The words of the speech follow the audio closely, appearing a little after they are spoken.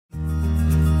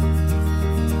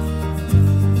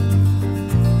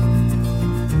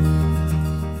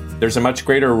There's a much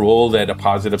greater role that a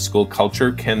positive school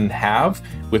culture can have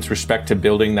with respect to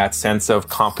building that sense of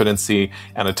competency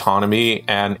and autonomy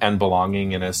and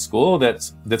belonging in a school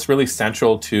that's really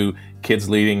central to kids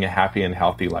leading a happy and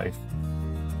healthy life.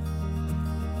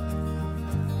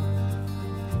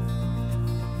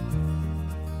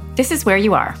 This is Where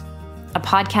You Are, a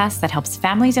podcast that helps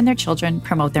families and their children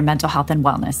promote their mental health and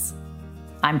wellness.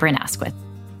 I'm Bryn Asquith.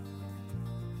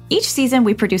 Each season,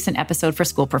 we produce an episode for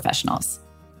school professionals.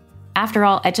 After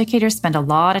all, educators spend a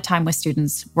lot of time with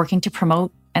students working to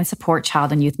promote and support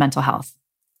child and youth mental health.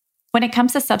 When it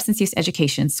comes to substance use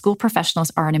education, school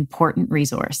professionals are an important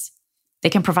resource. They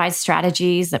can provide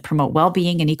strategies that promote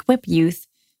well-being and equip youth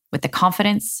with the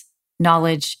confidence,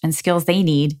 knowledge, and skills they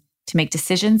need to make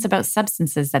decisions about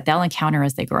substances that they'll encounter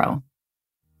as they grow.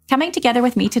 Coming together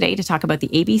with me today to talk about the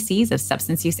ABCs of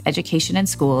substance use education in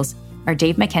schools are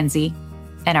Dave McKenzie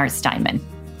and Art Steinman.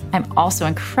 I'm also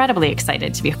incredibly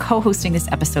excited to be co-hosting this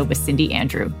episode with Cindy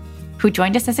Andrew, who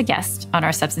joined us as a guest on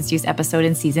our substance use episode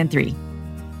in season 3.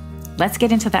 Let's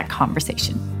get into that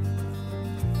conversation.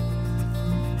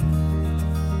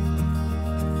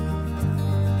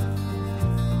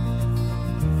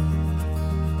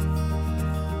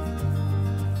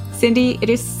 Cindy, it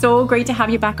is so great to have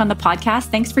you back on the podcast.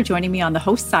 Thanks for joining me on the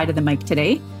host side of the mic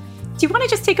today. Do you want to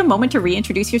just take a moment to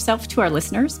reintroduce yourself to our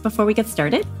listeners before we get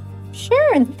started?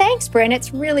 Sure, and thanks, Bryn.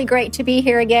 It's really great to be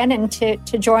here again and to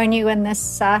join you in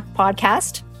this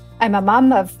podcast. I'm a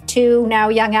mom of 2 now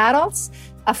young adults,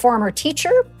 a former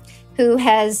teacher who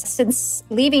has, since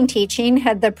leaving teaching,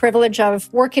 had the privilege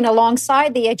of working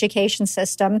alongside the education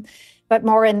system, but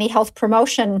more in the health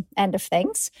promotion end of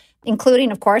things, including,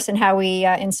 of course, in how we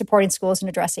in supporting schools and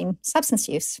addressing substance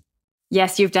use.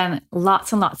 Yes, you've done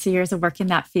lots and lots of years of work in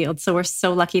that field, so we're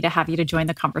so lucky to have you to join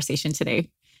the conversation today.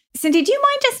 Cindy, do you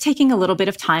mind just taking a little bit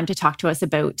of time to talk to us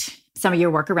about some of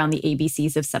your work around the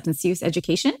ABCs of substance use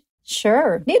education?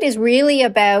 Sure. It is really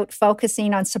about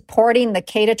focusing on supporting the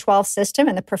K-12 system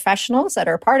and the professionals that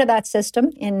are part of that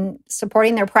system in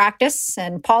supporting their practice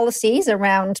and policies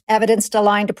around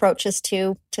evidence-aligned approaches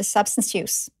to substance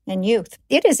use in youth.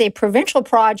 It is a provincial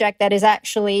project that is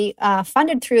actually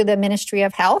funded through the Ministry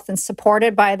of Health and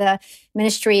supported by the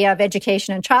Ministry of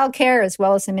Education and Childcare, as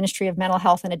well as the Ministry of Mental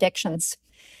Health and Addictions.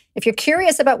 If you're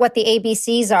curious about what the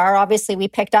ABCs are, obviously we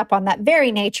picked up on that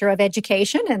very nature of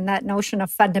education and that notion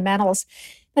of fundamentals.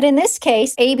 But in this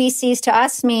case, ABCs to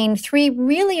us mean 3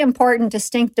 really important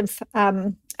distinctive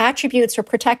attributes or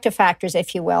protective factors,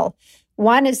 if you will.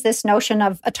 One is this notion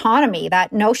of autonomy,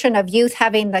 that notion of youth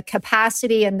having the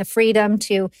capacity and the freedom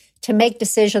to make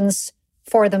decisions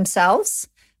for themselves.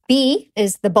 B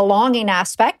is the belonging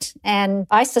aspect. And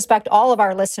I suspect all of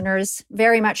our listeners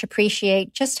very much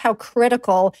appreciate just how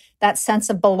critical that sense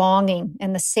of belonging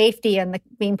and the safety and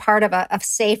being part of a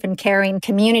safe and caring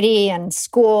community and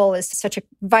school is such a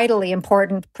vitally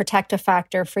important protective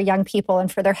factor for young people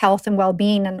and for their health and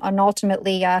well-being and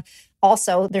ultimately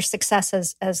also their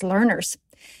success as learners.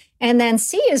 And then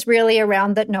C is really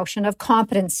around that notion of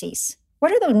competencies.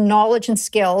 What are the knowledge and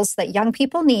skills that young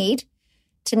people need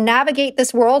to navigate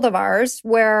this world of ours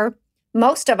where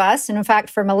most of us, and in fact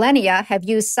for millennia, have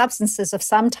used substances of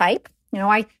some type? You know,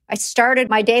 I started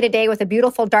my day-to-day with a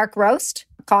beautiful dark roast,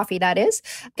 coffee that is.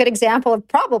 A good example of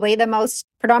probably the most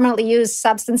predominantly used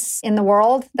substance in the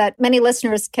world that many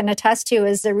listeners can attest to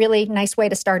is a really nice way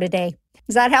to start a day.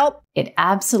 Does that help? It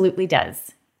absolutely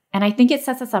does. And I think it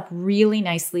sets us up really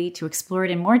nicely to explore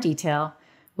it in more detail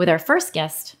with our first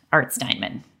guest, Art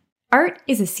Steinman. Art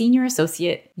is a Senior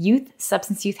Associate Youth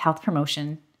Substance Use Health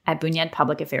Promotion at Bunyad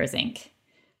Public Affairs, Inc.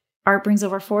 Art brings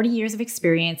over 40 years of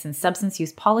experience in substance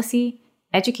use policy,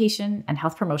 education, and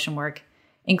health promotion work,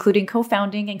 including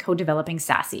co-founding and co-developing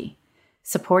SASSY,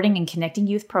 supporting and connecting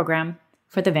youth program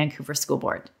for the Vancouver School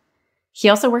Board. He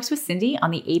also works with Cindy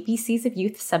on the ABCs of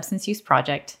Youth Substance Use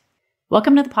project.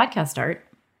 Welcome to the podcast, Art.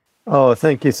 Oh,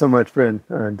 thank you so much, Bryn.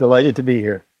 Delighted to be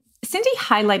here. Cindy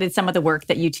highlighted some of the work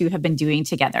that you two have been doing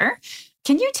together.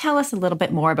 Can you tell us a little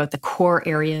bit more about the core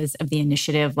areas of the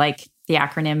initiative, like the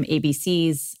acronym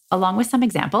ABCs, along with some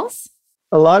examples?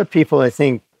 A lot of people, I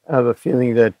think, have a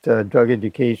feeling that drug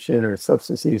education or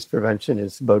substance use prevention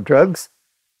is about drugs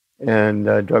and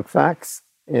drug facts.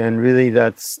 And really,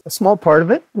 that's a small part of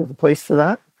it. There's a place for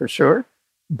that, for sure.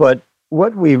 But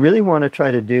what we really want to try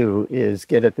to do is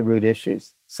get at the root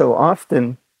issues. So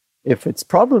often, if it's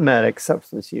problematic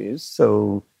substance use,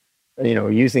 so,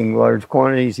 using large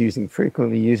quantities, using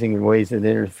frequently, using in ways that are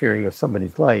interfering with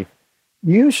somebody's life,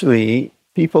 usually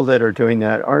people that are doing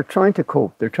that are trying to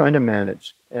cope. They're trying to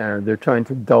manage. They're trying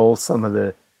to dull some of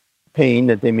the pain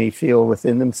that they may feel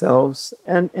within themselves,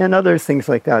 and other things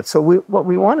like that. So what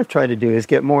we want to try to do is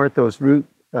get more at those root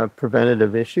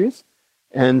preventative issues.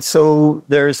 And so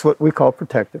there's what we call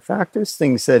protective factors,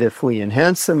 things that if we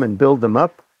enhance them and build them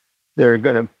up, they're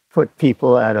going to put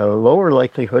people at a lower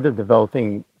likelihood of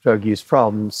developing drug use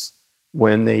problems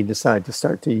when they decide to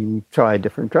start to try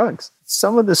different drugs.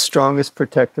 Some of the strongest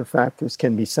protective factors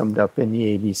can be summed up in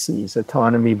the ABCs: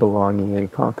 autonomy, belonging, and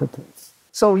competence.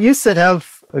 So youth that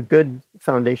have a good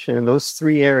foundation in those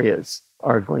three areas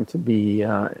are going to be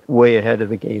way ahead of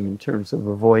the game in terms of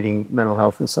avoiding mental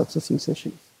health and substance use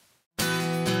issues.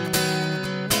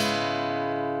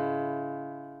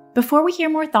 Before we hear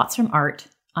more thoughts from Art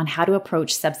on how to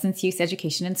approach substance use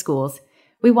education in schools,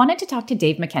 we wanted to talk to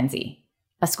Dave McKenzie,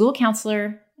 a school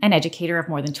counselor and educator of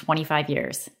more than 25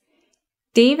 years.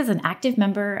 Dave is an active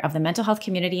member of the mental health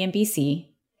community in BC,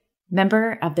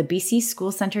 member of the BC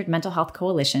School-Centered Mental Health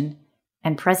Coalition,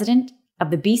 and president of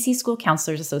the BC School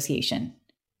Counselors Association.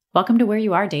 Welcome to Where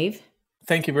You Are, Dave.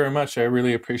 Thank you very much. I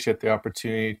really appreciate the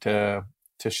opportunity to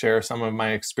share some of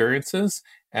my experiences.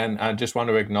 And I just want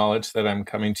to acknowledge that I'm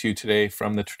coming to you today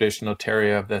from the traditional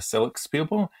area of the Syilx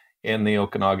people in the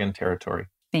Okanagan Territory.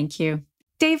 Thank you.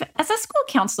 Dave, as a school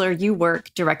counselor, you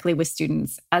work directly with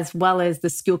students as well as the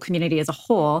school community as a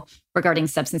whole regarding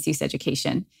substance use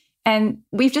education. And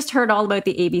we've just heard all about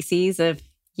the ABCs of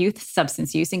youth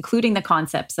substance use, including the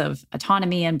concepts of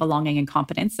autonomy and belonging and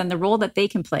competence, and the role that they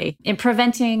can play in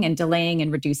preventing and delaying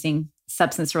and reducing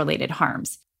substance-related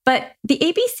harms. But the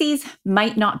ABCs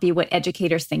might not be what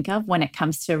educators think of when it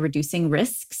comes to reducing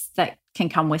risks that can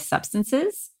come with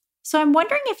substances. So I'm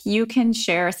wondering if you can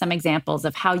share some examples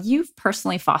of how you've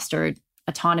personally fostered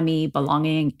autonomy,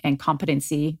 belonging, and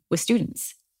competency with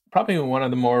students. Probably one of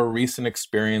the more recent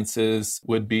experiences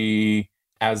would be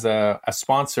as a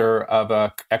sponsor of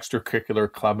an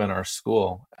extracurricular club in our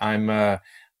school. I'm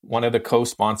one of the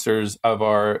co-sponsors of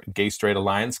our Gay Straight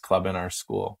Alliance Club in our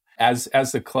school. As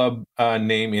the club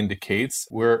name indicates,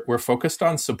 we're focused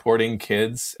on supporting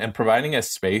kids and providing a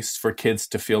space for kids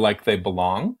to feel like they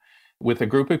belong with a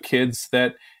group of kids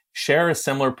that share a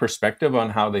similar perspective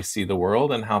on how they see the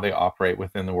world and how they operate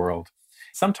within the world.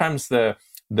 Sometimes the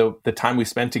time we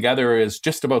spend together is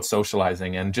just about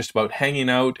socializing and just about hanging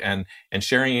out and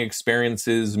sharing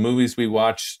experiences, movies we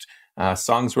watched,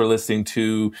 songs we're listening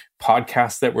to,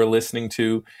 podcasts that we're listening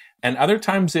to. And other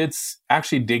times it's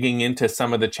actually digging into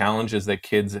some of the challenges that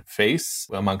kids face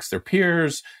amongst their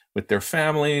peers, with their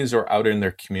families, or out in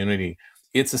their community.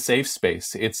 It's a safe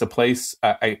space. It's a place,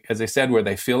 as I said, where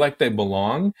they feel like they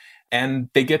belong and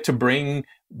they get to bring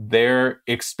their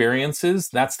experiences.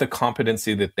 That's the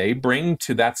competency that they bring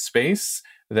to that space,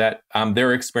 that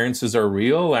their experiences are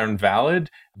real and valid,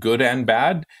 good and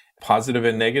bad, positive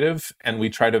and negative, and we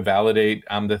try to validate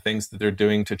the things that they're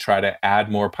doing to try to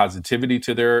add more positivity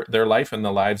to their life and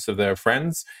the lives of their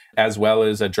friends, as well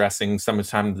as addressing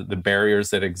sometimes the barriers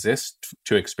that exist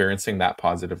to experiencing that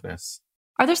positiveness.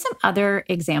 Are there some other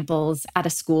examples at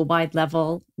a school-wide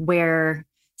level where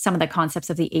some of the concepts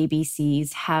of the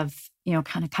ABCs have,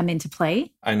 kind of come into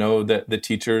play? I know that the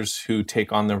teachers who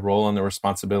take on the role and the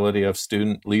responsibility of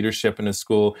student leadership in a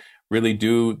school really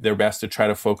do their best to try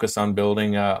to focus on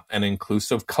building an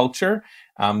inclusive culture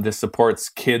that supports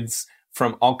kids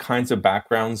from all kinds of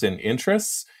backgrounds and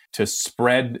interests to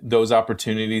spread those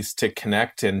opportunities to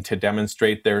connect and to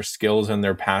demonstrate their skills and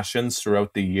their passions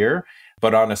throughout the year,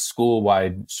 but on a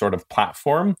school-wide sort of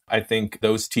platform. I think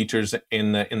those teachers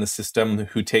in the system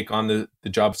who take on the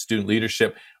job of student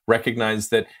leadership recognize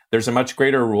that there's a much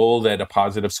greater role that a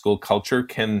positive school culture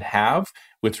can have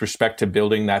with respect to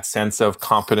building that sense of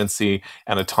competency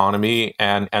and autonomy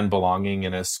and belonging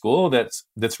in a school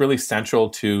that's really central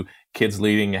to kids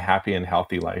leading a happy and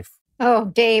healthy life. Oh,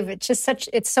 Dave,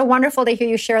 it's so wonderful to hear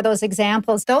you share those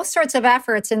examples. Those sorts of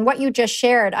efforts and what you just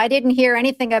shared, I didn't hear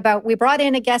anything about. We brought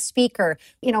in a guest speaker,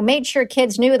 made sure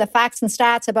kids knew the facts and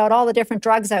stats about all the different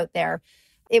drugs out there.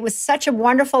 It was such a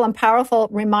wonderful and powerful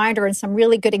reminder and some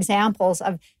really good examples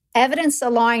of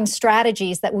evidence-aligned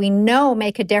strategies that we know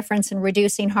make a difference in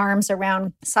reducing harms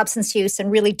around substance use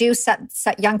and really do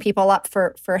set young people up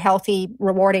for healthy,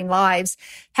 rewarding lives,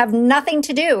 have nothing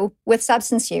to do with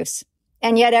substance use,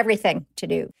 and yet everything to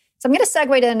do. So I'm going to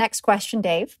segue to the next question,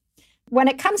 Dave. When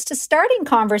it comes to starting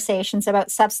conversations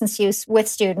about substance use with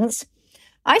students,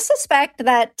 I suspect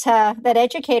that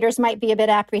educators might be a bit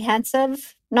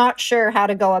apprehensive, not sure how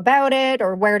to go about it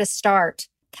or where to start.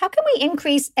 How can we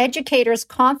increase educators'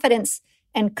 confidence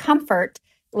and comfort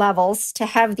levels to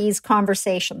have these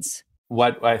conversations?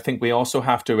 What I think we also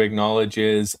have to acknowledge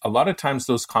is a lot of times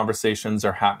those conversations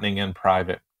are happening in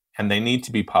private. and they need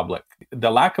to be public.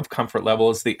 The lack of comfort level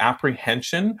is the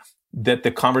apprehension that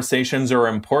the conversations are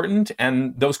important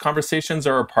and those conversations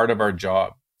are a part of our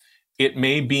job. It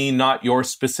may be not your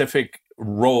specific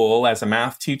role as a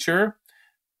math teacher,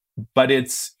 but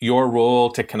it's your role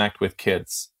to connect with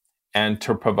kids and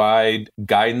to provide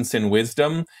guidance and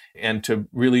wisdom and to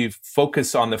really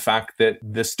focus on the fact that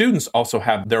the students also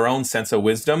have their own sense of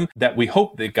wisdom that we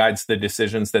hope that guides the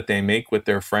decisions that they make with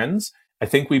their friends. I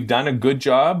think we've done a good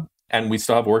job, and we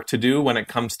still have work to do when it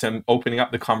comes to opening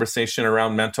up the conversation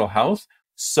around mental health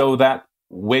so that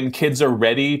when kids are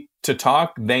ready to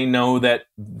talk, they know that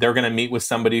they're going to meet with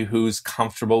somebody who's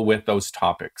comfortable with those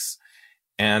topics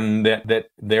and that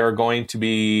they're going to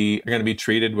be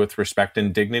treated with respect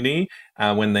and dignity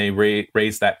when they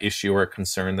raise that issue or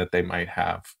concern that they might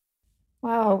have.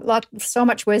 Wow, so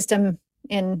much wisdom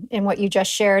in what you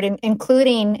just shared,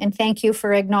 including, and thank you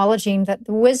for acknowledging that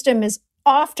the wisdom is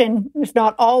often, if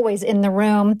not always, in the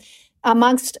room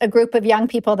amongst a group of young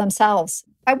people themselves.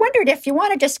 I wondered if you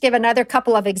want to just give another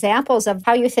couple of examples of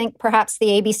how you think perhaps the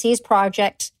ABCs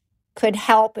project could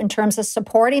help in terms of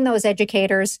supporting those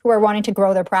educators who are wanting to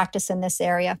grow their practice in this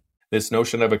area. This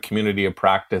notion of a community of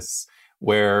practice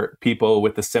where people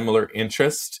with a similar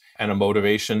interest and a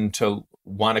motivation to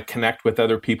want to connect with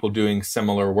other people doing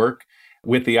similar work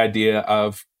with the idea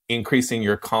of increasing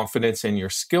your confidence and your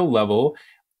skill level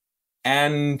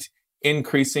and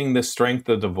increasing the strength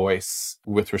of the voice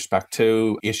with respect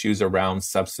to issues around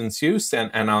substance use.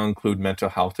 And I'll include mental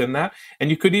health in that. And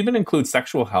you could even include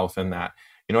sexual health in that.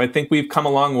 You know, I think we've come a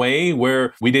long way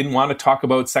where we didn't want to talk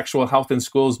about sexual health in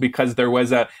schools because there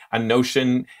was a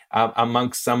notion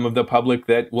amongst some of the public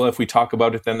that, well, if we talk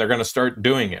about it, then they're going to start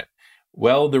doing it.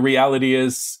 Well, the reality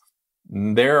is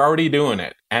they're already doing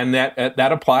it. And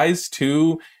that applies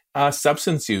to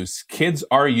substance use. Kids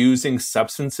are using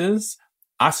substances.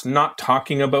 Us not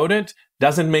talking about it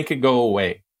doesn't make it go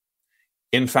away.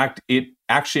 In fact, it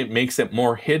makes it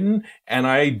more hidden. And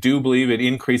I do believe it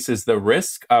increases the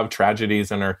risk of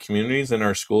tragedies in our communities, in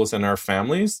our schools, and our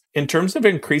families. In terms of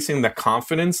increasing the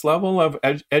confidence level of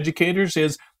educators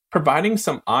is providing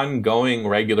some ongoing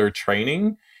regular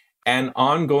training and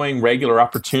ongoing regular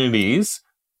opportunities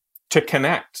to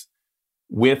connect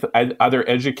with other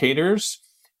educators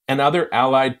and other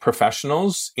allied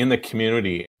professionals in the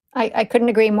community. I couldn't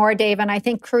agree more, Dave. And I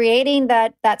think creating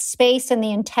that space and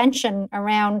the intention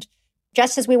around,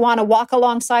 just as we want to walk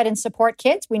alongside and support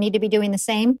kids, we need to be doing the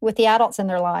same with the adults in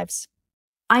their lives.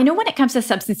 I know when it comes to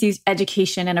substance use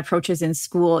education and approaches in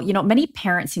school, many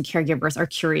parents and caregivers are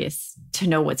curious to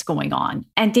know what's going on.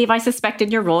 And Dave, I suspect in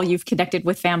your role, you've connected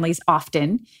with families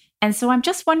often. And so I'm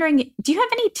just wondering, do you have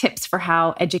any tips for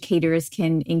how educators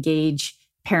can engage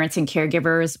parents and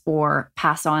caregivers or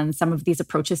pass on some of these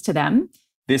approaches to them?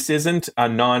 This isn't a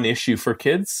non-issue for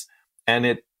kids, and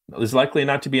it is likely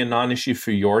not to be a non-issue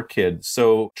for your kids.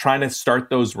 So trying to start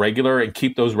those regular and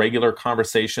keep those regular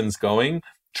conversations going,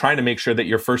 trying to make sure that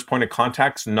your first point of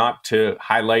contact's not to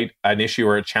highlight an issue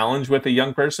or a challenge with a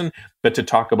young person, but to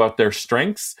talk about their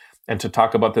strengths and to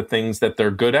talk about the things that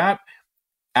they're good at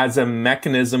as a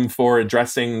mechanism for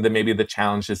addressing maybe the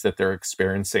challenges that they're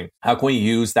experiencing. How can we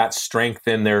use that strength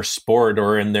in their sport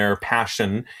or in their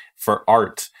passion for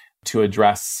art to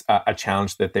address a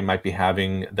challenge that they might be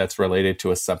having that's related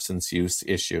to a substance use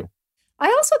issue? I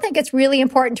also think it's really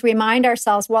important to remind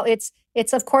ourselves, well,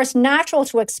 it's of course natural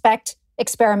to expect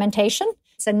experimentation.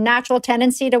 It's a natural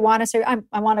tendency to want to say,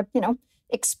 I want to,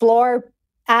 explore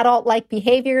adult-like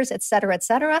behaviors, et cetera,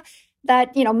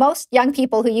 that, most young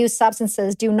people who use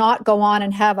substances do not go on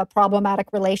and have a problematic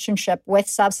relationship with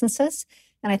substances.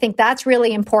 And I think that's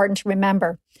really important to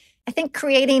remember. I think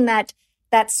creating that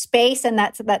space and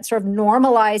that sort of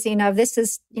normalizing of this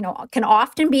is, can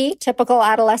often be typical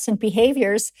adolescent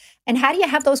behaviors. And how do you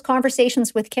have those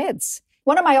conversations with kids?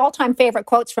 One of my all-time favorite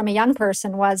quotes from a young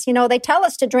person was, they tell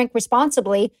us to drink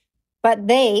responsibly, but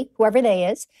they, whoever they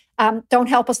is, don't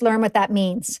help us learn what that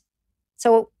means.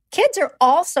 So kids are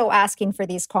also asking for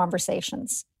these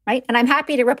conversations, right? And I'm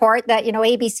happy to report that,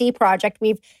 ABC Project,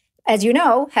 we've, as you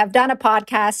know, have done a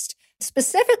podcast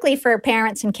specifically for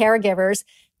parents and caregivers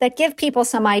that give people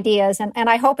some ideas. And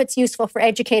I hope it's useful for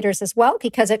educators as well,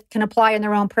 because it can apply in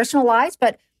their own personal lives,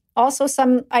 but also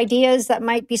some ideas that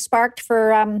might be sparked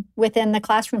for within the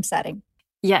classroom setting.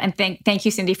 Yeah, and thank you,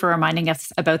 Cindy, for reminding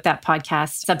us about that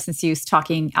podcast, Substance Use,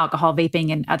 Talking Alcohol,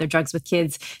 Vaping, and Other Drugs with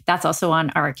Kids. That's also on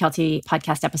our Kelty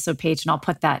podcast episode page, and I'll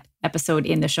put that episode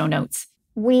in the show notes.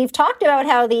 We've talked about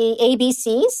how the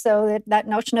ABCs, so that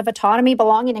notion of autonomy,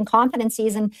 belonging, and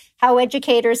competencies, and how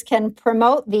educators can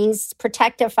promote these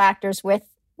protective factors with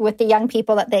the young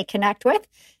people that they connect with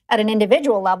at an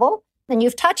individual level. And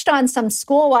you've touched on some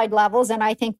school-wide levels, and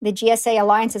I think the GSA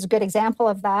Alliance is a good example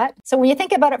of that. So when you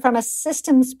think about it from a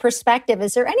systems perspective,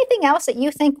 is there anything else that you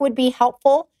think would be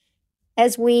helpful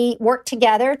as we work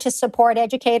together to support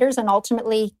educators and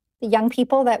ultimately the young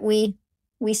people that we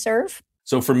serve?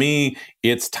 So for me,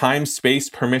 it's time, space,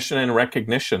 permission, and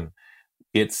recognition.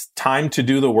 It's time to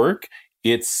do the work.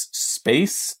 It's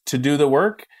space to do the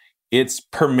work. It's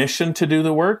permission to do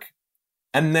the work.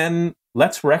 And then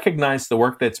let's recognize the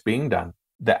work that's being done.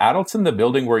 The adults in the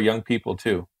building were young people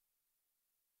too.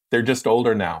 They're just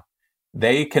older now.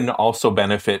 They can also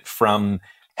benefit from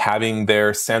having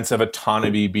their sense of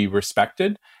autonomy be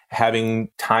respected, having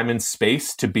time and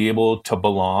space to be able to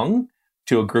belong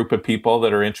to a group of people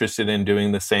that are interested in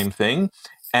doing the same thing,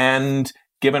 and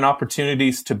given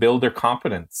opportunities to build their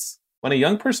competence. When a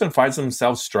young person finds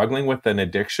themselves struggling with an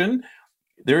addiction,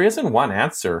 there isn't one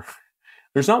answer.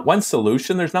 There's not one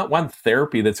solution. There's not one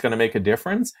therapy that's going to make a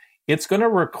difference. It's going to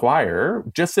require,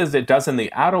 just as it does in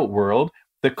the adult world,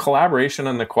 the collaboration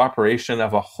and the cooperation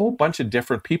of a whole bunch of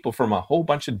different people from a whole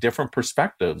bunch of different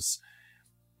perspectives.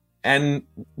 And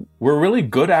we're really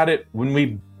good at it when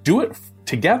we do it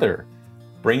together.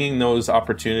 Bringing those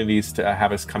opportunities to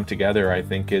have us come together, I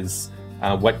think, is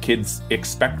what kids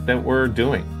expect that we're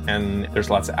doing. And there's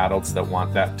lots of adults that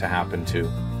want that to happen too.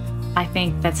 I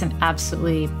think that's an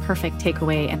absolutely perfect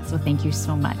takeaway. And so thank you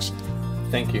so much.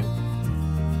 Thank you.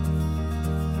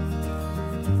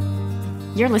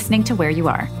 You're listening to Where You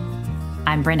Are.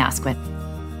 I'm Bryn Asquith.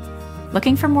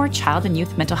 Looking for more child and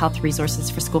youth mental health resources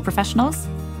for school professionals?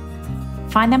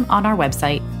 Find them on our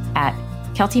website at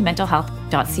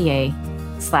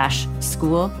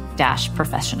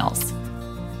keltymentalhealth.ca/school-professionals.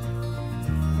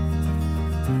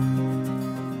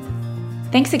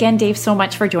 Thanks again, Dave, so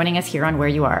much for joining us here on Where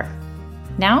You Are.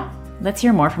 Now, let's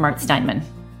hear more from Art Steinman.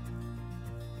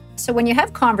 So when you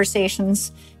have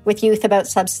conversations with youth about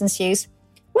substance use,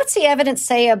 what's the evidence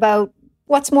say about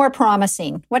what's more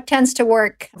promising? What tends to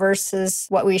work versus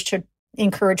what we should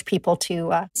encourage people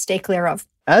to stay clear of?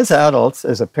 As adults,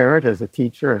 as a parent, as a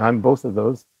teacher, and I'm both of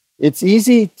those, it's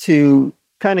easy to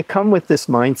kind of come with this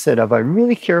mindset of, I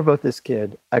really care about this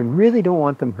kid. I really don't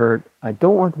want them hurt. I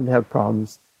don't want them to have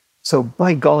problems. So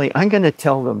by golly, I'm going to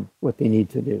tell them what they need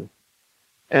to do.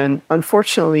 And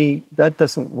unfortunately, that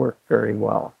doesn't work very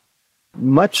well.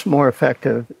 Much more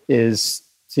effective is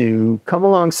to come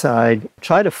alongside,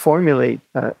 try to formulate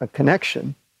a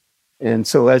connection. And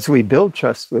so as we build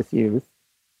trust with youth,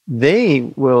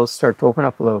 they will start to open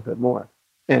up a little bit more.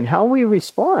 And how we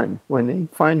respond when they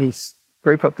finally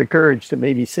scrape up the courage to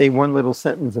maybe say one little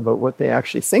sentence about what they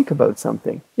actually think about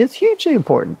something is hugely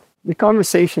important. The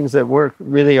conversations that work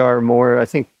really are more, I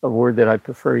think a word that I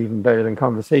prefer even better than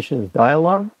conversation is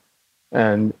dialogue.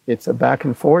 And it's a back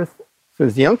and forth.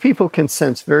 Because the young people can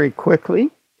sense very quickly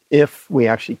if we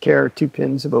actually care two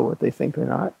pins about what they think or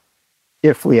not,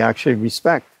 if we actually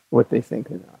respect what they think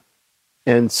or not.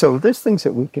 And so there's things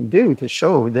that we can do to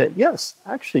show that, yes,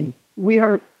 actually, we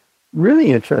are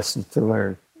really interested to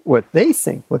learn what they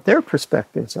think, what their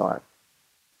perspectives are.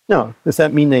 No, does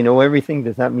that mean they know everything?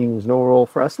 Does that mean there's no role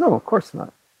for us? No, of course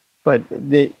not. But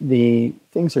the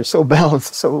things are so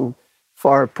balanced, so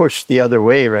far pushed the other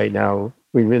way right now,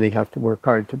 we really have to work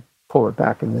hard to pull it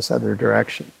back in this other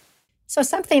direction. So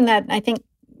something that I think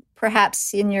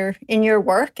perhaps in your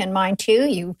work and mine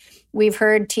too, we've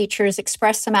heard teachers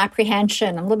express some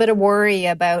apprehension, a little bit of worry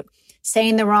about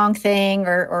saying the wrong thing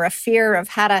or a fear of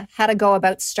how to go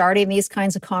about starting these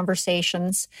kinds of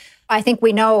conversations. I think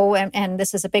we know, and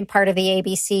this is a big part of the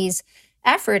ABC's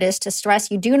effort, is to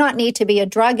stress you do not need to be a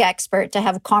drug expert to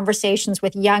have conversations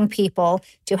with young people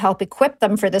to help equip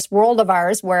them for this world of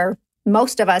ours where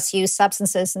most of us use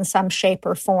substances in some shape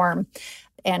or form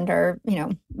and are,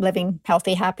 living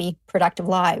healthy, happy, productive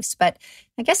lives. But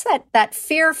I guess that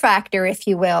fear factor, if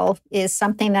you will, is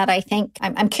something that I think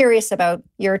I'm curious about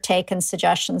your take and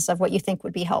suggestions of what you think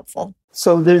would be helpful.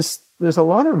 So there's a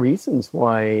lot of reasons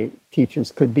why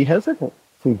teachers could be hesitant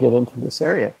to get into this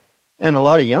area. And a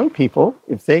lot of young people,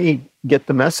 if they get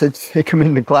the message, they come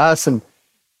into class and,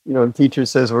 the teacher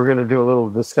says, we're going to do a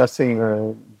little discussing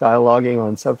or dialoguing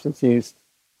on substance use.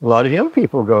 A lot of young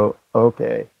people go,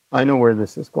 okay, I know where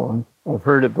this is going. I've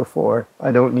heard it before.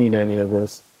 I don't need any of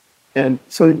this. And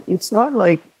so it's not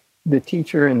like the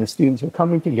teacher and the students are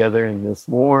coming together in this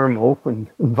warm, open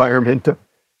environment of,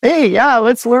 hey, yeah,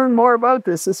 let's learn more about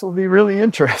this. This will be really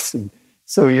interesting.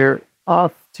 So you're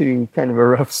off to kind of a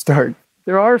rough start.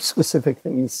 There are specific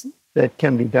things that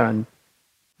can be done,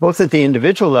 both at the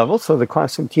individual level, so the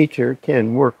classroom teacher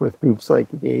can work with groups like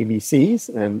the ABCs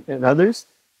and others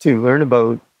to learn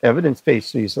about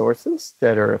evidence-based resources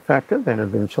that are effective and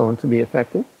have been shown to be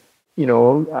effective.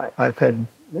 I've had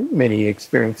many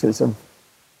experiences of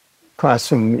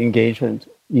classroom engagement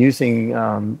using,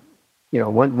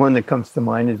 one that comes to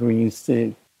mind is we used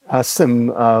to ask them,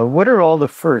 what are all the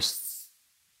firsts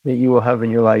that you will have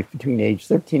in your life between age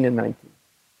 13 and 19?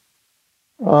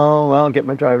 Oh, well, get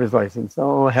my driver's license.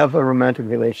 Oh, have a romantic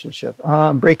relationship.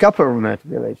 Break up a romantic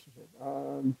relationship.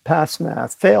 Pass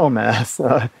math, fail math,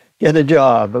 get a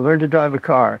job, learn to drive a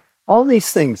car. All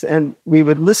these things. And we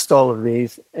would list all of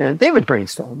these, and they would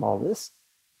brainstorm all this.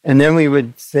 And then we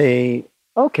would say,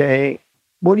 okay,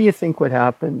 what do you think would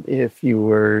happen if you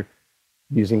were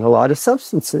using a lot of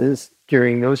substances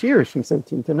during those years from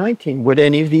 17 to 19? Would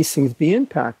any of these things be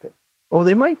impacted? Oh,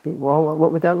 they might be. Well,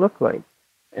 what would that look like?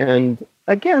 And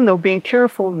again, though, being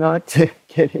careful not to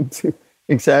get into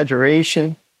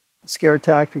exaggeration, scare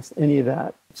tactics, any of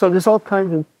that. So there's all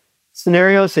kinds of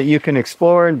scenarios that you can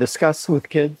explore and discuss with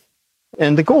kids.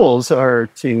 And the goals are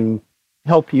to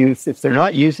help youth, if they're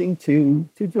not using, to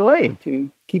delay,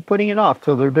 to keep putting it off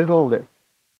till they're a bit older.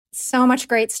 So much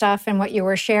great stuff in what you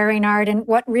were sharing, Art. And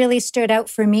what really stood out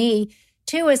for me,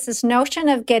 too, is this notion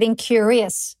of getting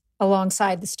curious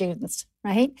alongside the students,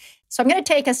 right? So I'm going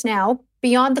to take us now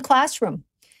beyond the classroom.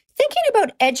 Thinking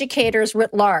about educators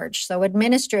writ large, so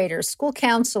administrators, school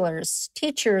counselors,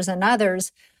 teachers, and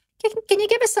others, can you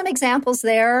give us some examples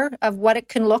there of what it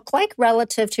can look like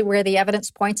relative to where the evidence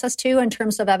points us to in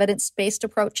terms of evidence-based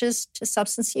approaches to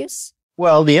substance use?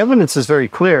 Well, the evidence is very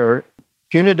clear.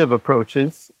 Punitive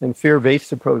approaches and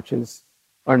fear-based approaches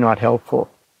are not helpful.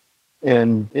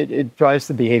 And it drives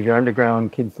the behavior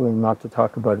underground. Kids learn not to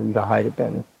talk about it and to hide it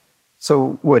better.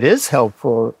 So what is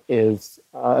helpful is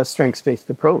a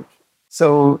strengths-based approach.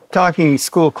 So talking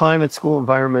school climate, school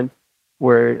environment,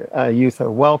 where youth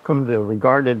are welcomed, they're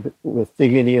regarded with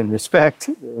dignity and respect,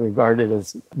 they're regarded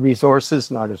as resources,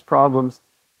 not as problems.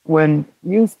 When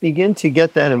youth begin to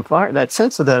get that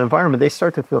sense of that environment, they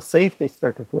start to feel safe, they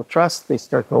start to feel trust, they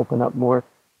start to open up more.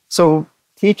 So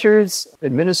teachers,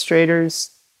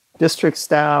 administrators, district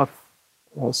staff,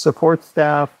 support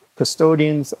staff,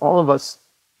 custodians, all of us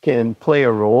can play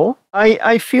a role.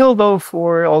 I feel, though,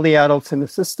 for all the adults in the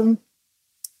system,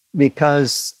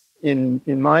 because in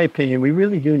my opinion, we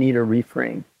really do need a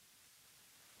reframe.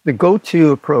 The go-to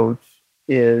approach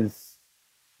is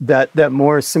that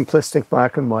more simplistic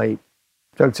black and white.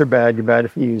 Drugs are bad, you're bad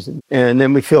if you use them. And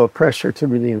then we feel a pressure to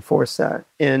really enforce that.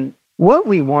 And what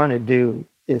we want to do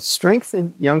is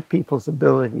strengthen young people's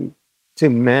ability to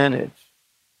manage,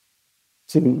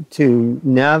 to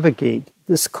navigate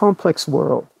this complex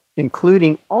world,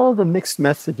 including all the mixed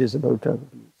messages about drug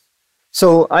abuse.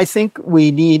 So I think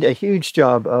we need a huge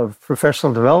job of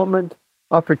professional development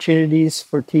opportunities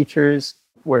for teachers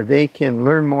where they can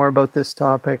learn more about this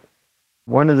topic.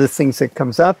 One of the things that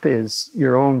comes up is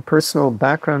your own personal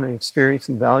background and experience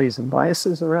and values and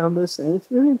biases around this, and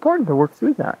it's really important to work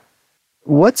through that.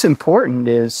 What's important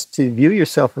is to view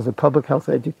yourself as a public health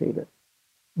educator.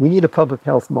 We need a public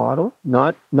health model,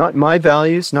 not my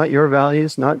values, not your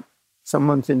values, not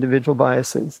someone's individual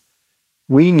biases.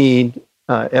 We need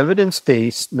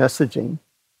evidence-based messaging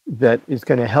that is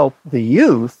going to help the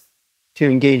youth to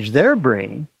engage their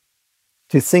brain,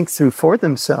 to think through for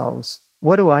themselves,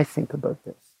 what do I think about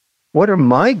this? What are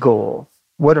my goals?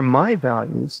 What are my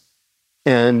values?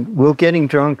 And will getting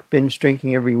drunk, binge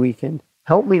drinking every weekend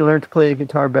help me learn to play the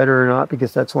guitar better or not,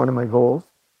 because that's one of my goals?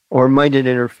 Or might it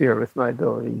interfere with my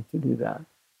ability to do that?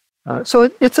 So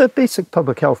it's a basic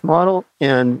public health model.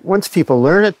 And once people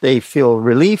learn it, they feel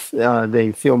relief.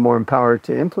 They feel more empowered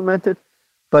to implement it.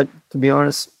 But to be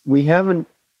honest, we haven't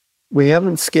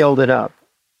scaled it up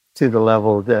to the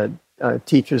level that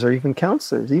teachers or even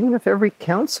counselors, even if every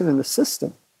counselor in the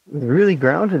system was really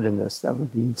grounded in this, that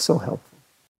would be so helpful.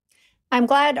 I'm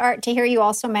glad, Art, to hear you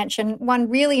also mention one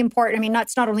really important,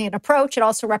 that's not only an approach, it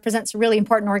also represents a really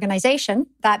important organization,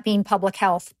 that being public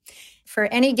health. For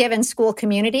any given school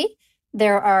community,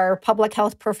 there are public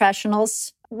health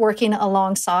professionals working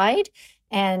alongside,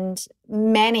 and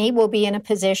many will be in a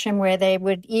position where they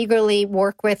would eagerly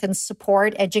work with and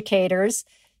support educators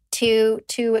to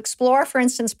explore, for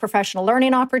instance, professional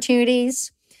learning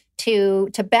opportunities, to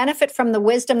benefit from the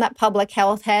wisdom that public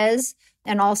health has,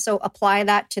 and also apply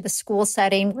that to the school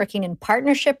setting, working in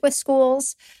partnership with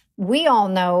schools. We all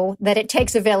know that it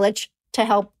takes a village to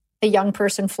help a young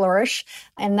person flourish,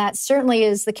 and that certainly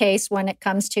is the case when it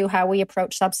comes to how we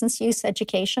approach substance use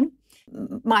education.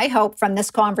 My hope from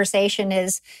this conversation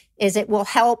is it will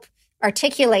help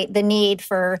articulate the need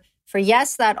for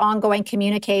yes, that ongoing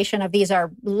communication of these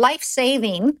are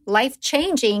life-saving,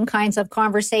 life-changing kinds of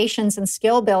conversations and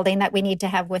skill building that we need to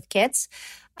have with kids,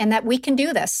 and that we can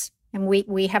do this. And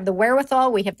we have the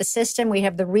wherewithal, we have the system, we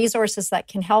have the resources that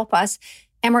can help us,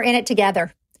 and we're in it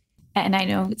together. And I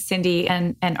know Cindy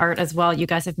and Art as well, you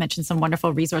guys have mentioned some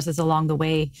wonderful resources along the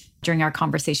way during our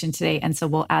conversation today. And so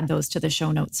we'll add those to the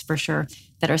show notes for sure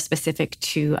that are specific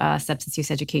to substance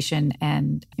use education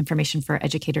and information for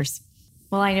educators.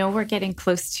 Well, I know we're getting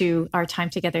close to our time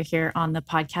together here on the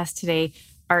podcast today.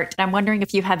 Art, I'm wondering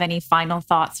if you have any final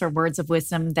thoughts or words of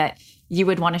wisdom that you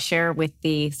would want to share with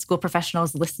the school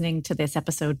professionals listening to this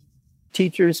episode.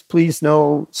 Teachers, please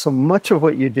know so much of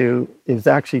what you do is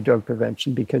actually drug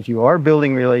prevention, because you are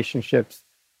building relationships,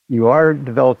 you are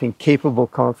developing capable,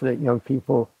 confident young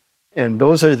people, and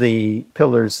those are the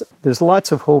pillars. There's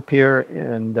lots of hope here,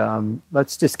 and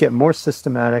let's just get more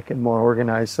systematic and more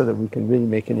organized so that we can really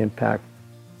make an impact,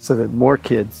 so that more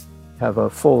kids have a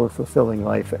full and fulfilling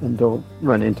life and don't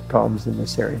run into problems in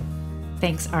this area.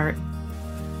 Thanks, Art.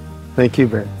 Thank you,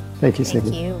 Brent. Thank you, Cindy.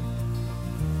 Thank you.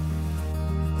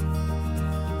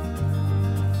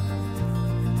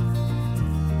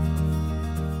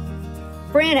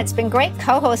 Bryn, it's been great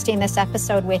co-hosting this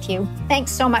episode with you.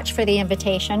 Thanks so much for the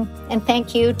invitation, and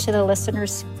thank you to the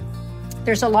listeners.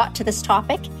 There's a lot to this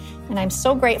topic, and I'm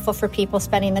so grateful for people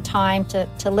spending the time to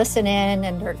listen in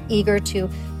and are eager to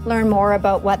learn more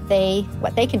about what they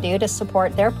can do to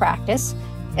support their practice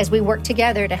as we work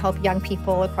together to help young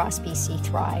people across BC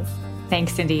thrive.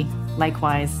 Thanks, Cindy.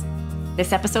 Likewise.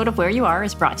 This episode of Where You Are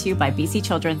is brought to you by BC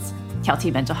Children's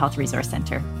Kelty Mental Health Resource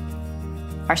Centre.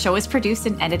 Our show is produced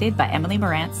and edited by Emily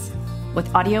Morantz,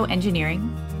 with audio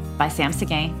engineering by Sam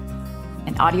Seguin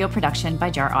and audio production by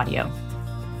Jar Audio.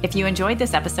 If you enjoyed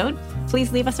this episode,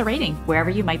 please leave us a rating wherever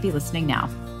you might be listening now.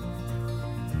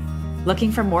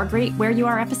 Looking for more great Where You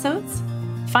Are episodes?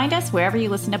 Find us wherever you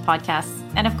listen to podcasts,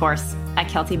 and of course, at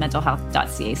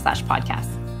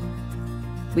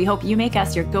keltymentalhealth.ca/podcast. We hope you make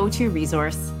us your go-to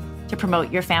resource to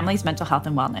promote your family's mental health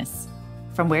and wellness,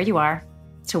 from where you are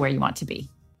to where you want to be.